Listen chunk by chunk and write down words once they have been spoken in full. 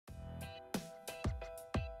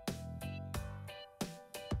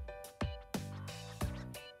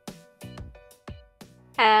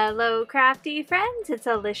Hello crafty friends, it's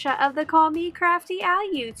Alicia of the Me Crafty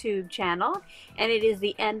YouTube channel, and it is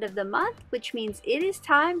the end of the month, which means it is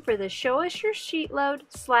time for the Show Us Your Sheetload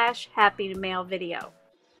 / Happy Mail video.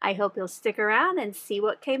 I hope you'll stick around and see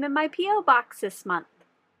what came in my P.O. box this month.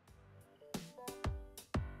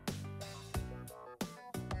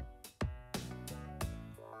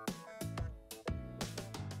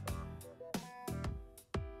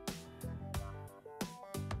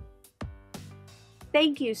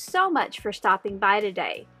 Thank you so much for stopping by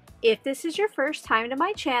today. If this is your first time to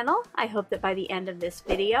my channel, I hope that by the end of this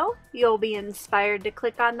video, you'll be inspired to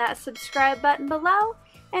click on that subscribe button below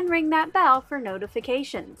and ring that bell for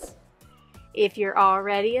notifications. If you're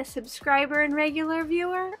already a subscriber and regular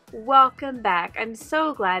viewer, welcome back. I'm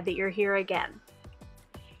so glad that you're here again.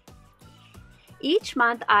 Each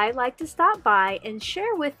month, I like to stop by and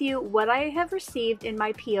share with you what I have received in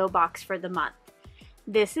my P.O. box for the month.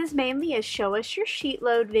 This is mainly a Show Us Your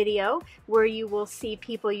Sheetload video where you will see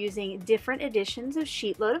people using different editions of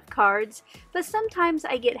Sheetload of cards, but sometimes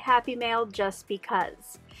I get happy mail just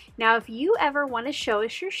because. Now if you ever want to show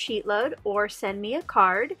us your Sheetload or send me a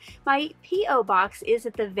card, my P.O. box is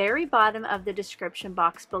at the very bottom of the description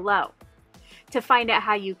box below. To find out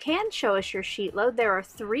how you can show us your Sheetload, there are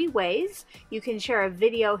 3 ways. You can share a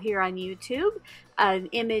video here on YouTube, an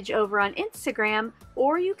image over on Instagram,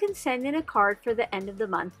 or you can send in a card for the end of the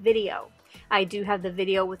month video. I do have the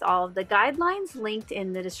video with all of the guidelines linked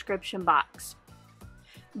in the description box.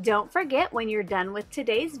 Don't forget, when you're done with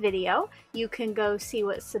today's video, you can go see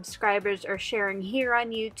what subscribers are sharing here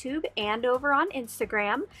on YouTube and over on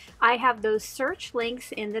Instagram. I have those search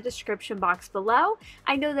links in the description box below.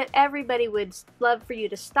 I know that everybody would love for you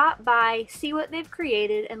to stop by, see what they've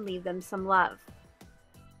created, and leave them some love.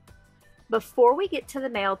 Before we get to the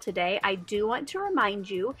mail today, I do want to remind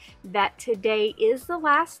you that today is the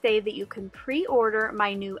last day that you can pre-order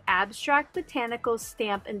my new Abstract Botanicals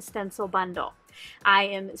stamp and stencil bundle. I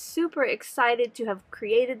am super excited to have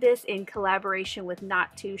created this in collaboration with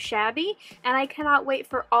Not Too Shabby, and I cannot wait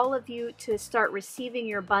for all of you to start receiving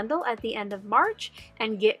your bundle at the end of March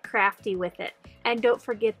and get crafty with it. And don't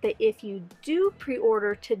forget that if you do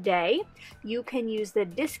pre-order today, you can use the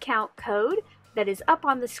discount code that is up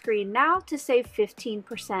on the screen now to save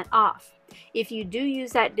 15% off. If you do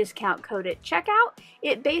use that discount code at checkout,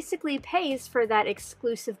 it basically pays for that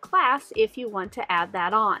exclusive class if you want to add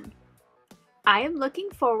that on. I am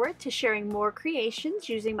looking forward to sharing more creations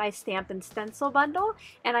using my stamp and stencil bundle,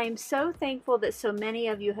 and I am so thankful that so many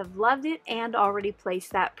of you have loved it and already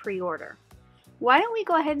placed that pre-order. Why don't we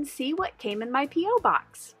go ahead and see what came in my P.O.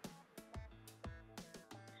 box?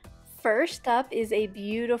 First up is a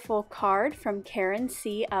beautiful card from Karen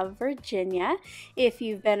C. of Virginia. If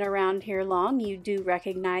you've been around here long, you do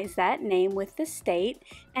recognize that name with the state.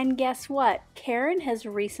 And guess what? Karen has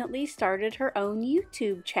recently started her own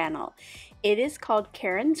YouTube channel. It is called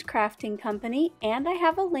Karen's Crafting Company, and I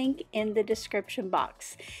have a link in the description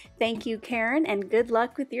box. Thank you, Karen, and good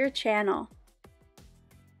luck with your channel.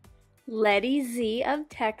 Letty Z of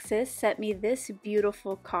Texas sent me this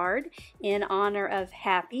beautiful card in honor of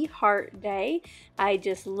Happy Heart Day. I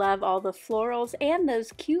just love all the florals and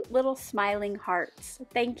those cute little smiling hearts.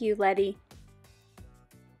 Thank you, Letty.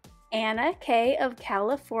 Anna K of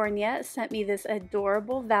California sent me this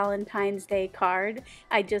adorable Valentine's Day card.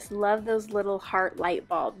 I just love those little heart light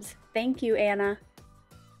bulbs. Thank you, Anna.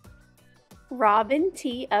 Robin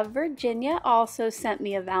T. of Virginia also sent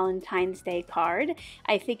me a Valentine's Day card.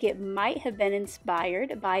 I think it might have been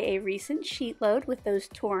inspired by a recent Sheetload with those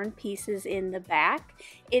torn pieces in the back.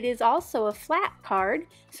 It is also a flat card,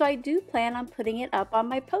 so I do plan on putting it up on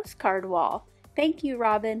my postcard wall. Thank you,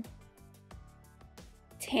 Robin.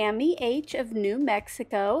 Tammy H. of New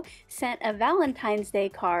Mexico sent a Valentine's Day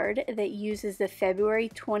card that uses the February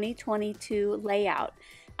 2022 layout.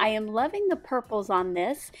 I am loving the purples on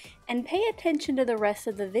this, and pay attention to the rest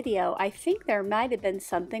of the video. I think there might have been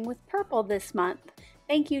something with purple this month.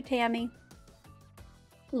 Thank you, Tammy.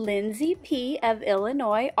 Lindsay P. of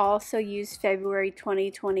Illinois also used February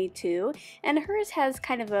 2022, and hers has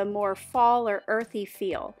kind of a more fall or earthy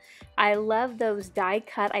feel. I love those die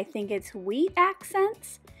cut, I think it's wheat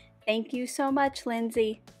accents. Thank you so much,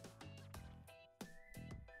 Lindsay.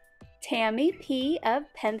 Tammy P. of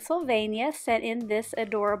Pennsylvania sent in this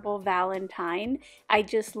adorable Valentine. I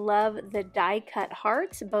just love the die cut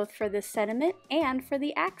hearts, both for the sentiment and for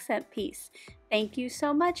the accent piece. Thank you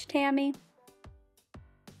so much, Tammy.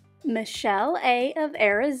 Michelle A. of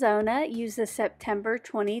Arizona used the September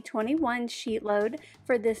 2021 Sheetload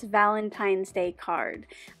for this Valentine's Day card.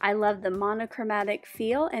 I love the monochromatic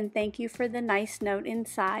feel, and thank you for the nice note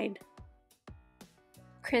inside.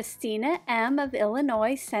 Christina M. of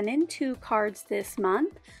Illinois sent in 2 cards this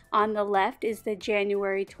month. On the left is the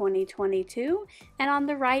January 2022 and on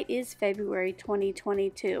the right is February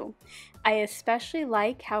 2022. I especially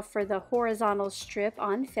like how for the horizontal strip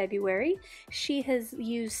on February, she has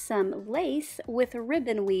used some lace with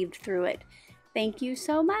ribbon weaved through it. Thank you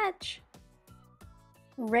so much!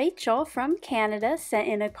 Rachel from Canada sent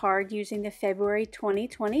in a card using the February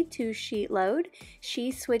 2022 sheet load.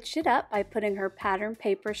 She switched it up by putting her pattern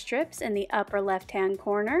paper strips in the upper left-hand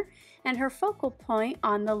corner and her focal point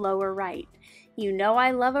on the lower right. You know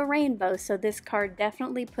I love a rainbow, so this card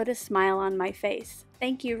definitely put a smile on my face.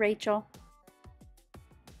 Thank you, Rachel.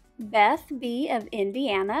 Beth B. of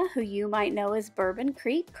Indiana, who you might know as Bourbon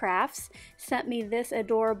Creek Crafts, sent me this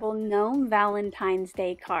adorable gnome Valentine's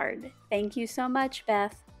Day card. Thank you so much,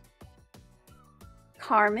 Beth.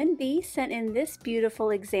 Carmen B. sent in this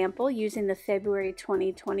beautiful example using the February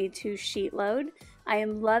 2022 sheet load. I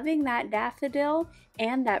am loving that daffodil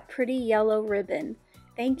and that pretty yellow ribbon.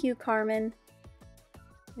 Thank you, Carmen.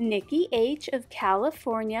 Nikki H. of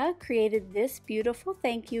California created this beautiful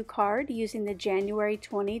thank you card using the January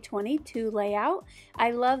 2022 layout.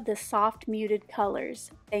 I love the soft muted colors.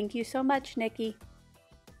 Thank you so much, Nikki.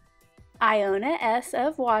 Iona S.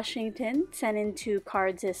 of Washington sent in 2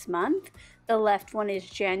 cards this month. The left one is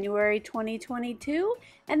January 2022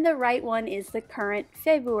 and the right one is the current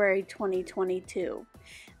February 2022.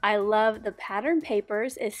 I love the pattern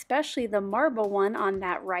papers, especially the marble one on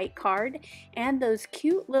that right card, and those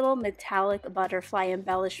cute little metallic butterfly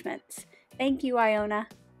embellishments. Thank you, Iona.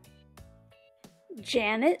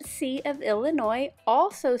 Janet C. of Illinois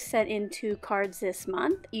also sent in 2 cards this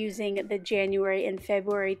month using the January and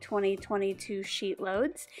February 2022 sheet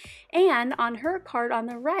loads, and on her card on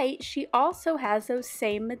the right she also has those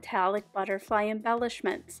same metallic butterfly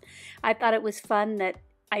embellishments. I thought it was fun that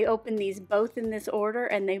I opened these both in this order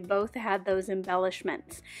and they both had those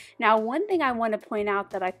embellishments. Now, one thing I want to point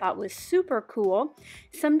out that I thought was super cool,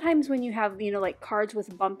 sometimes when you have, like cards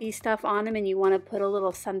with bumpy stuff on them and you want to put a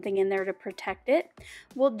little something in there to protect it,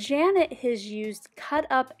 well, Janet has used cut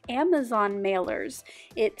up Amazon mailers.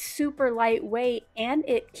 It's super lightweight and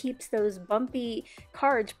it keeps those bumpy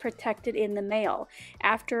cards protected in the mail.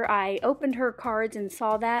 After I opened her cards and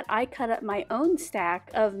saw that, I cut up my own stack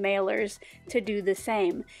of mailers to do the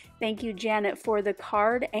same. Thank you, Janet, for the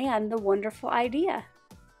card and the wonderful idea.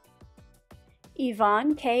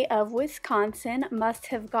 Yvonne K. of Wisconsin must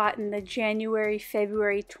have gotten the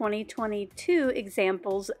January-February 2022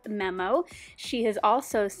 examples memo. She has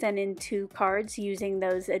also sent in 2 cards using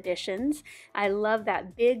those additions. I love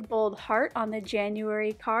that big bold heart on the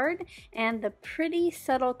January card and the pretty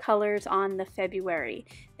subtle colors on the February.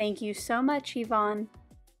 Thank you so much, Yvonne.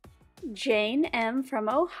 Jane M. from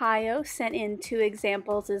Ohio sent in 2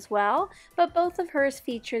 examples as well, but both of hers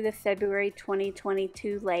feature the February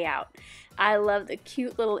 2022 layout. I love the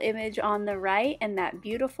cute little image on the right and that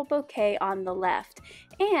beautiful bouquet on the left.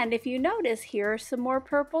 And if you notice, here are some more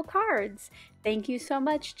purple cards. Thank you so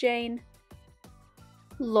much, Jane.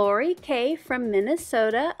 Lori K. from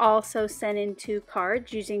Minnesota also sent in 2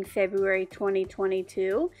 cards using February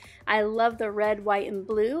 2022. I love the red, white, and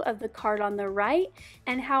blue of the card on the right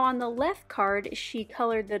and how on the left card she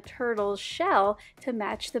colored the turtle's shell to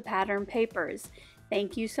match the pattern papers.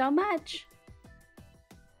 Thank you so much.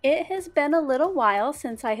 It has been a little while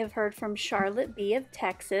since I have heard from Charlotte B. of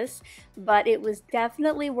Texas, but it was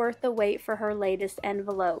definitely worth the wait for her latest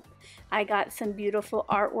envelope. I got some beautiful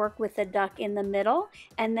artwork with a duck in the middle,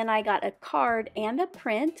 and then I got a card and a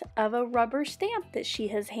print of a rubber stamp that she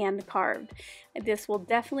has hand carved. This will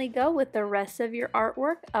definitely go with the rest of your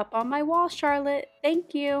artwork up on my wall, Charlotte.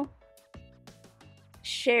 Thank you.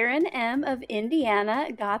 Sharon M. of Indiana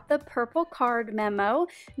got the purple card memo,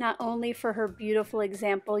 not only for her beautiful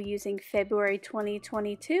example using February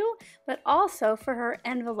 2022, but also for her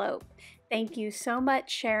envelope. Thank you so much,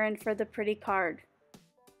 Sharon, for the pretty card.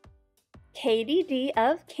 Katie D.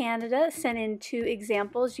 of Canada sent in 2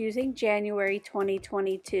 examples using January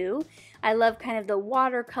 2022. I love kind of the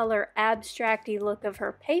watercolor abstract-y look of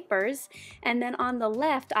her papers. And then on the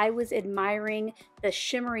left, I was admiring the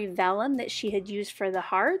shimmery vellum that she had used for the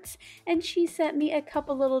hearts. And she sent me a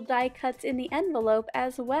couple little die cuts in the envelope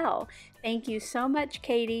as well. Thank you so much,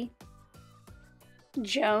 Katie.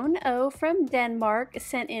 Joan O. from Denmark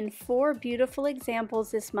sent in 4 beautiful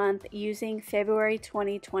examples this month using February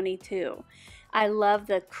 2022. I love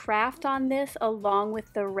the craft on this along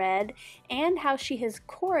with the red and how she has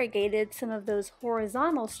corrugated some of those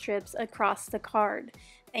horizontal strips across the card.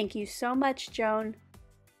 Thank you so much, Joan.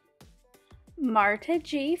 Marta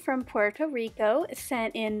G from Puerto Rico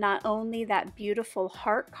sent in not only that beautiful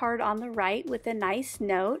heart card on the right with a nice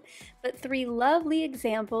note, but 3 lovely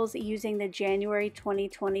examples using the January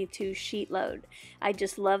 2022 sheet load. I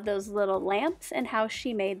just love those little lamps and how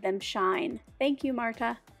she made them shine. Thank you,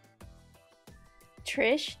 Marta.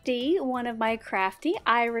 Trish D, one of my crafty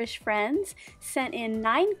Irish friends, sent in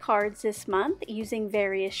 9 cards this month using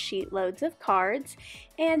various sheet loads of cards,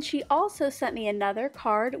 and she also sent me another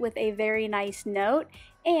card with a very nice note.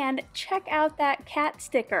 And check out that cat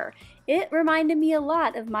sticker. It reminded me a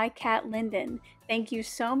lot of my cat Lyndon. Thank you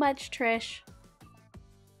so much, Trish.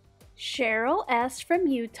 Cheryl S. from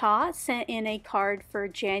Utah sent in a card for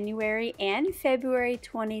January and February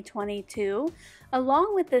 2022,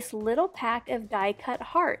 along with this little pack of die-cut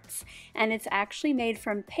hearts, and it's actually made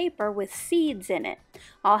from paper with seeds in it.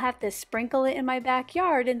 I'll have to sprinkle it in my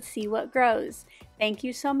backyard and see what grows. Thank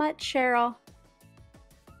you so much, Cheryl.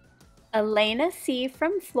 Elena C.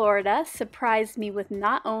 from Florida surprised me with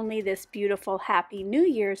not only this beautiful Happy New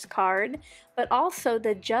Year's card, but also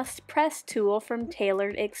the Just Press tool from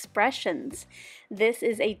Tailored Expressions. This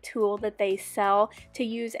is a tool that they sell to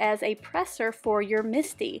use as a presser for your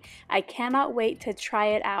MISTI. I cannot wait to try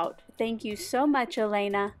it out. Thank you so much,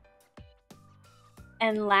 Elena.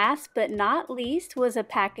 And last but not least was a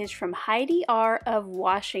package from Heidi R. of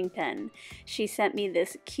Washington. She sent me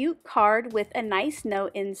this cute card with a nice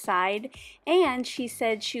note inside, and she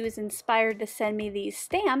said she was inspired to send me these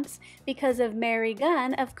stamps because of Mary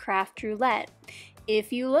Gunn of Craft Roulette.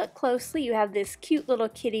 If you look closely, you have this cute little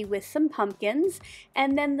kitty with some pumpkins,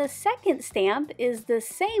 and then the second stamp is the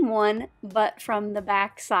same one, but from the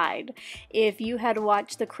back side. If you had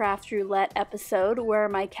watched the Craft Roulette episode where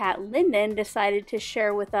my cat Lyndon decided to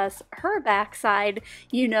share with us her backside,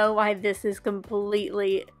 you know why this is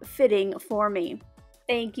completely fitting for me.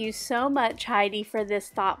 Thank you so much, Heidi, for this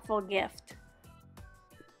thoughtful gift.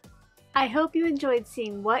 I hope you enjoyed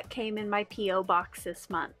seeing what came in my P.O. box this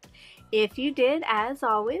month. If you did, as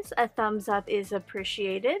always, a thumbs up is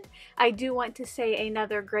appreciated. I do want to say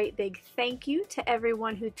another great big thank you to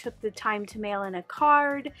everyone who took the time to mail in a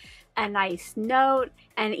card, a nice note,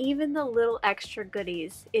 and even the little extra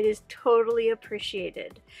goodies. It is totally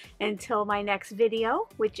appreciated. Until my next video,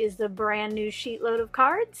 which is the brand new sheet load of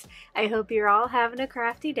cards, I hope you're all having a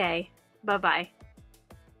crafty day. Bye-bye.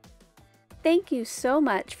 Thank you so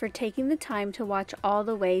much for taking the time to watch all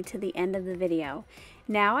the way to the end of the video.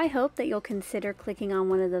 Now I hope that you'll consider clicking on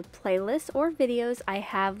one of the playlists or videos I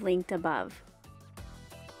have linked above.